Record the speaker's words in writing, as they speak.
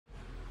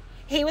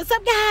Hey, what's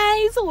up,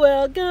 guys?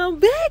 Welcome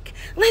back.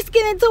 Let's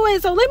get into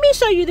it. So let me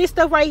show you this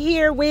stuff right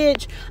here,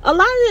 which a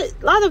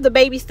lot of the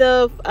baby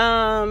stuff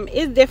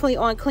is definitely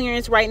on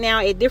clearance right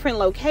now at different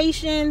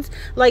locations.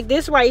 Like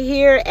this right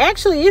here,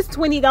 actually it's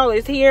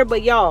 $20 here,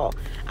 but y'all,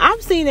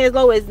 I've seen as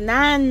low as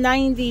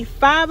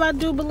 $9.95, I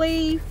do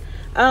believe.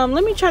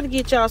 Let me try to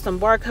get y'all some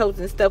barcodes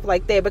and stuff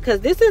like that,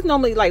 because this is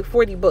normally like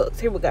 40 bucks.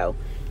 Here we go.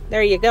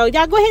 There you go.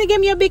 Y'all go ahead and give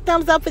me a big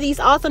thumbs up for these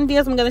awesome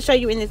deals I'm going to show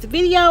you in this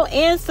video,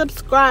 and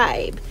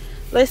subscribe.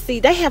 Let's see,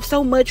 they have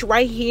so much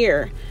right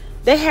here.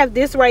 They have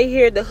this right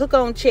here, the hook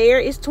on chair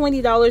is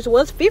 $20,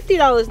 was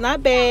 $50,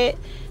 not bad.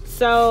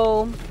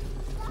 So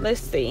let's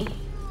see,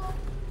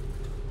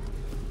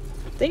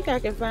 I think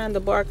I can find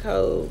the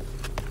barcode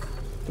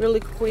really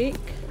quick.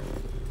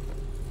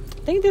 I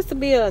think this would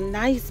be a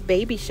nice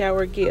baby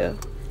shower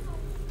gift.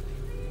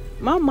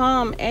 My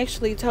mom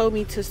actually told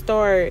me to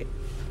start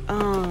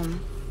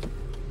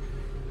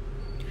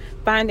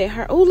finding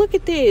her. Oh, look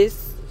at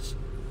this.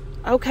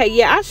 Okay,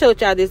 yeah, I showed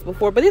y'all this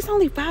before, but it's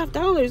only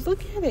 $5.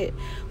 Look at it.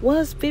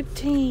 Was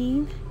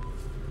 $15.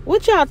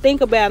 What y'all think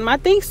about them? I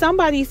think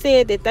somebody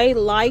said that they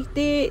liked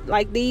it,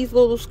 like these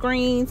little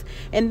screens,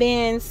 and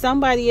then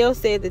somebody else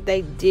said that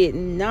they did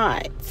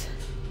not.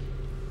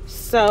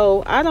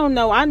 So I don't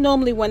know. I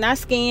normally, when I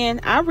scan,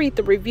 I read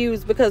the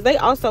reviews, because they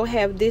also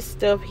have this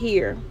stuff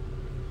here.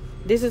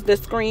 This is the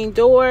screen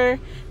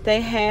door.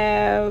 They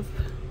have,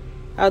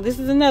 oh, this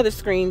is another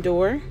screen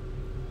door.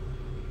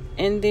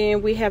 And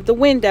then we have the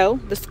window,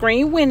 the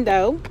screen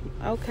window.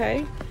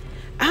 Okay,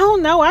 I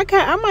don't know,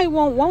 I might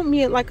want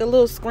me like a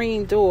little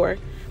screen door.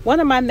 One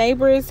of my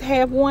neighbors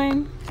have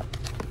one,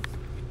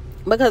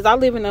 because I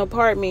live in an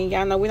apartment.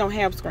 Y'all know we don't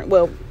have screen,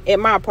 well, at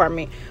my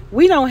apartment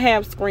we don't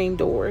have screen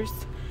doors.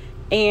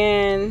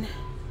 And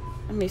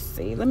let me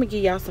see, let me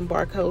give y'all some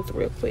barcodes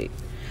real quick.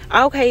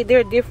 Okay,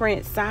 they're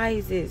different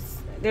sizes.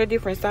 They're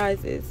different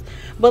sizes.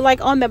 But like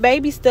on the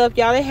baby stuff,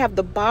 y'all, they have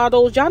the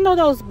bottles. Y'all know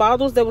those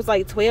bottles that was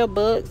like 12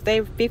 bucks?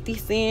 They're 50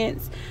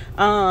 cents.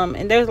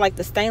 And there's like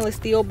the stainless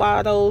steel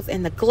bottles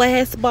and the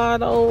glass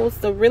bottles.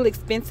 The really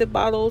expensive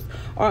bottles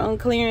are on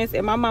clearance.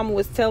 And my mama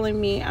was telling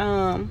me,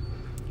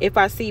 if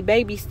I see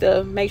baby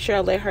stuff, make sure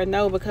I let her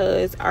know,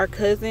 because our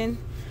cousin,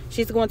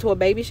 she's going to a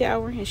baby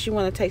shower and she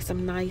want to take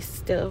some nice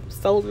stuff.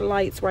 Solar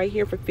lights right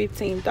here for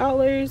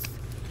 $15.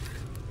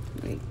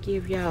 Let me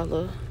give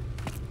y'all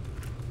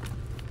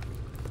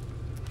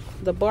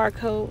the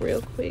barcode real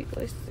quick.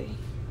 Let's see,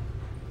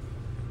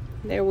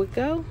 there we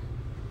go.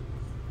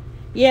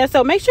 Yeah,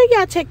 so make sure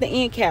y'all check the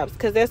end caps,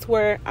 because that's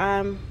where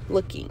I'm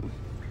looking.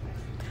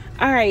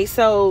 All right,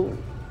 so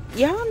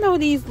y'all know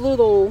these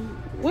little,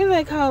 what do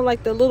they call,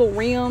 like the little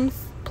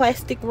rims,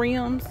 plastic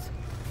rims?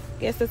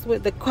 Guess that's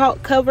what the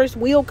covers,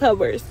 wheel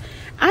covers.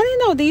 I didn't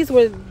know these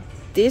were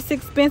this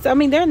expensive. I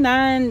mean, they're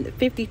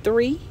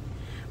 $9.53,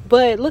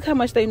 but look how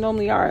much they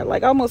normally are,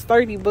 like almost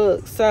 30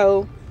 bucks.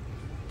 So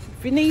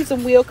if you need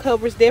some wheel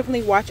covers,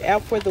 definitely watch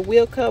out for the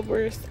wheel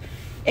covers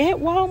at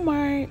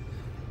Walmart.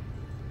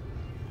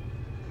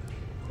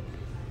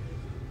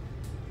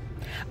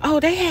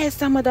 Oh, they had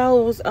some of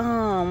those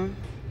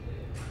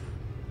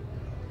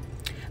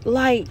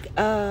like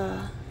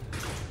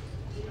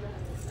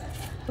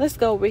let's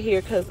go over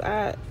here, because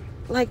I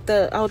like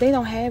the, oh, they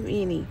don't have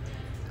any,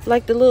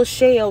 like the little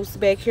shelves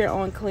back here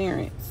on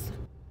clearance.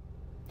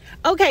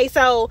 Okay,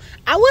 so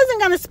I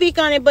wasn't going to speak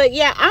on it, but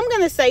yeah, I'm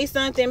going to say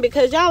something,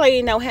 because y'all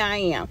already know how I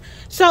am.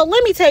 So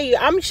let me tell you,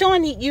 I'm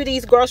showing you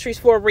these groceries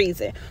for a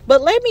reason.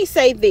 But let me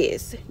say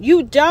this.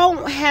 You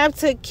don't have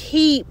to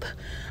keep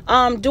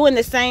doing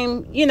the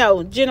same, you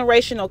know,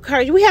 generational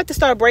curse. We have to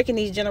start breaking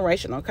these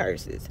generational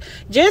curses.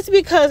 Just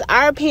because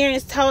our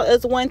parents taught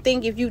us one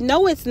thing, if you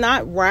know it's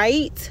not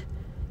right,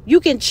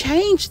 you can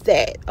change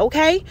that,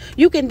 okay?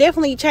 You can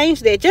definitely change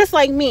that. Just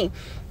like me.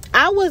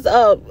 I was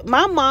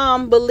my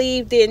mom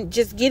believed in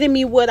just getting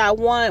me what I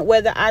want,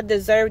 whether I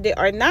deserved it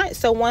or not.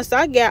 So once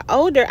I got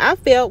older, I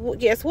felt, well,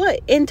 guess what,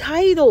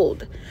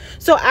 entitled.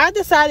 So I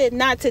decided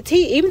not to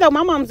teach, even though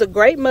my mom's a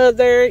great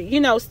mother,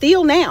 you know,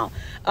 still now,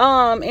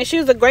 and she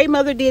was a great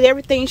mother, did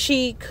everything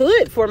she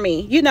could for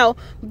me, you know,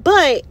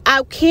 but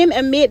I can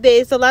admit that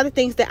it's a lot of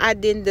things that I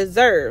didn't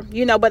deserve,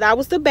 you know, but I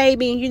was the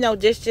baby, you know,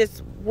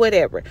 just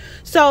whatever.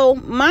 So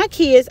my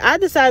kids, I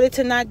decided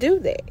to not do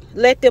that.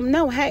 Let them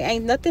know, hey,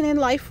 ain't nothing in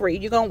life free.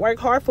 You're gonna work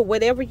hard for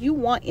whatever you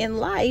want in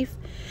life,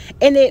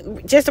 and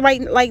it just right,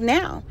 like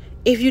now,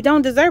 if you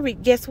don't deserve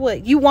it, guess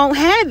what, you won't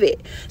have it.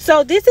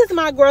 So this is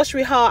my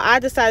grocery haul. I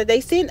decided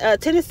they sent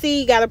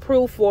Tennessee got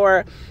approved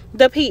for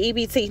the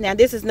PEBT. Now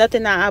this is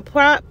nothing I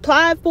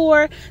applied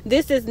for.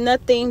 This is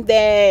nothing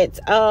that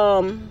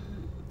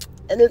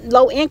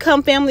low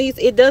income families,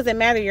 it doesn't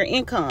matter your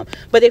income,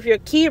 but if your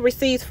kid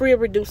receives free or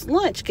reduced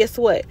lunch, guess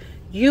what,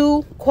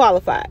 you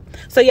qualify.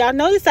 So y'all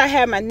notice I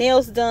had my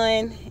nails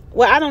done.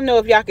 Well, I don't know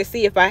if y'all can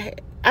see, if I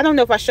don't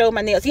know if I showed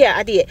my nails. Yeah,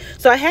 I did.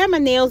 So I had my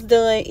nails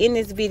done in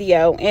this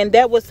video, and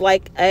that was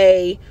like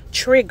a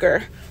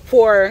trigger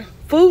for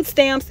food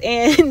stamps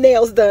and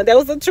nails done. That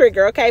was a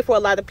trigger, okay, for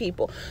a lot of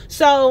people.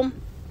 So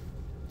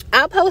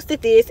I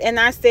posted this and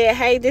I said,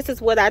 hey, this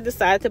is what I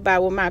decided to buy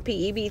with my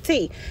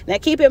PEBT. Now,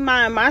 keep in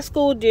mind, my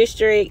school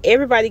district,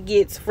 everybody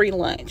gets free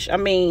lunch. I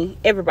mean,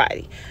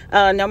 everybody,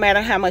 no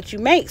matter how much you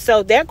make.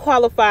 So that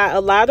qualify a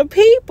lot of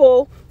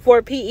people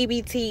for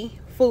PEBT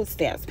food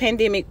stamps,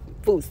 pandemic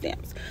food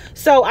stamps.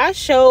 So I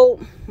showed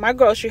my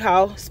grocery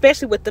haul,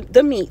 especially with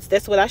the meats.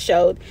 That's what I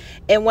showed.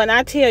 And when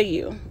I tell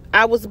you,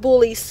 I was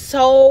bullied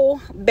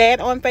so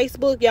bad on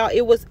Facebook, y'all,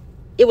 it was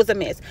a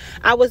mess.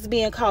 I was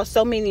being called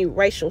so many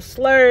racial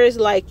slurs,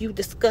 like you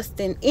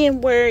disgusting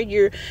N-word,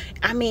 you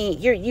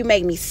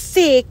make me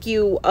sick,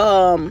 you're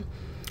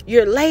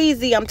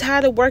lazy, I'm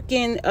tired of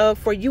working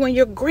for you and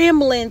your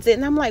gremlins.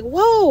 And I'm like,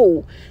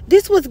 whoa,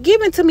 this was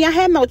given to me. I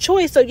had no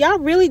choice. So y'all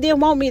really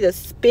didn't want me to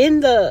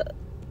spend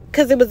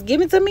because it was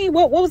given to me?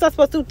 What was I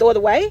supposed to do? Throw it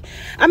away?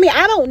 I mean,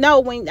 I don't know.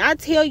 When I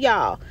tell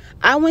y'all,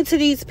 I went to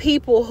these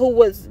people who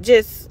was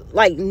just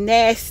like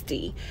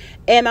nasty,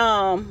 and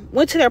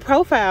went to their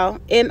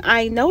profile, and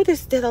I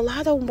noticed that a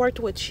lot of them worked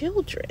with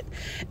children,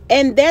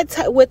 and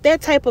with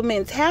that type of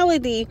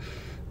mentality,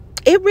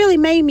 it really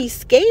made me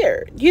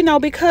scared,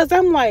 because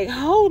I'm like,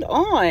 hold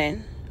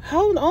on,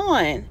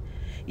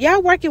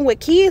 y'all working with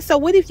kids. So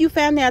what if you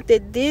found out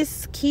that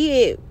this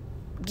kid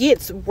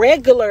gets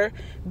regular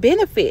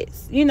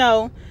benefits?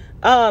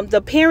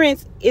 The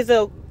parents is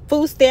a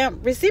food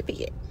stamp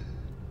recipient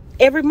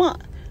every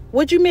month.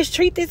 Would you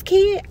mistreat this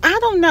kid? I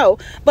don't know.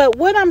 But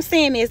what I'm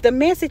saying is, the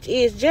message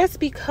is, just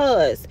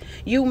because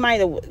you might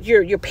have,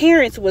 your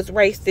parents was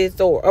racist,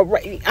 or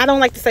I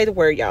don't like to say the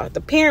word, y'all. The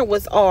parent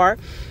was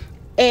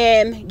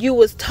and you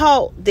was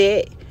taught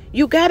that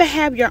you got to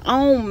have your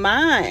own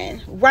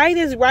mind. Right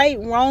is right,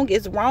 wrong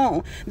is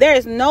wrong. There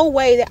is no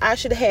way that I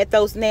should have had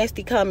those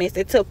nasty comments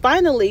until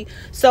finally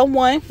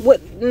someone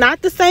with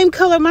not the same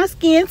color my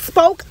skin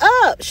spoke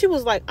up. She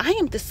was like, I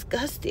am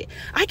disgusted.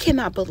 I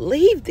cannot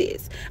believe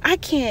this. I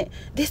can't,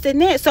 this and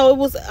that. So it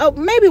was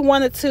maybe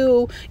one or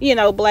two,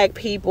 black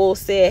people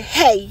said,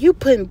 hey, you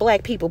putting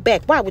black people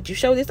back. Why would you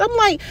show this? I'm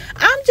like,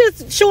 I'm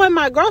just showing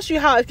my grocery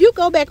haul. If you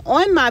go back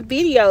on my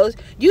videos,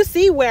 you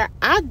see where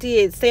I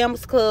did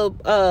Sam's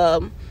Club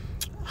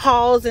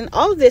hauls and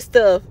all of this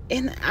stuff,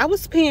 and I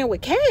was paying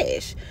with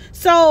cash.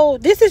 So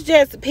this is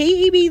just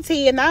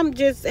PEBT, and I'm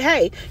just,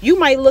 hey, you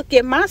might look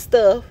at my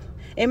stuff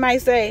and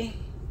might say,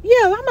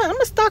 yeah, I'm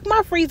gonna stock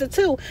my freezer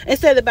too,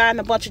 instead of buying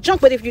a bunch of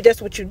junk. But if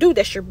that's what you do,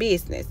 that's your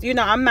business.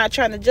 I'm not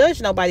trying to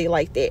judge nobody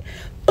like that.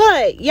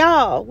 But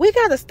y'all, we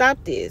gotta stop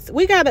this.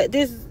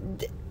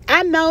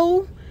 I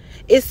know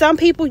it's some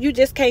people, you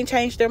just can't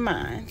change their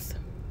minds,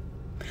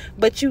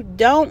 but you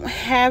don't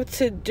have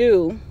to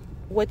do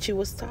what you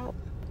was taught.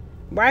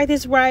 Right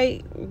is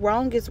right,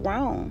 wrong is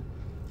wrong.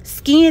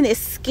 Skin is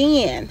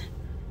skin.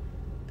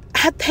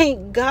 I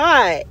thank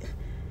God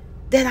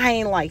that I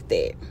ain't like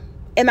that,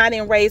 and I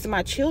didn't raise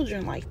my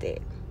children like that.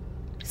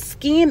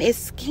 Skin is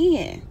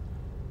skin.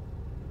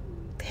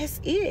 That's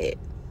it.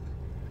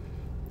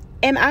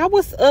 And I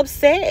was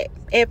upset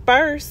at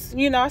first.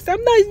 I said,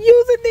 I'm not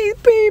using these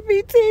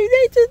PBT.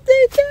 They said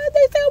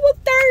I was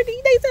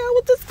dirty. They said I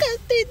was disgusting.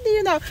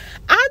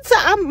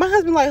 My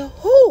husband like,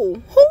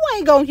 who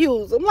ain't gonna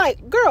use them? I'm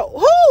like,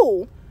 girl,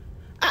 who?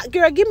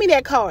 Girl, give me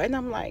that card. And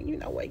I'm like, you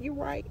know what? You're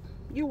right.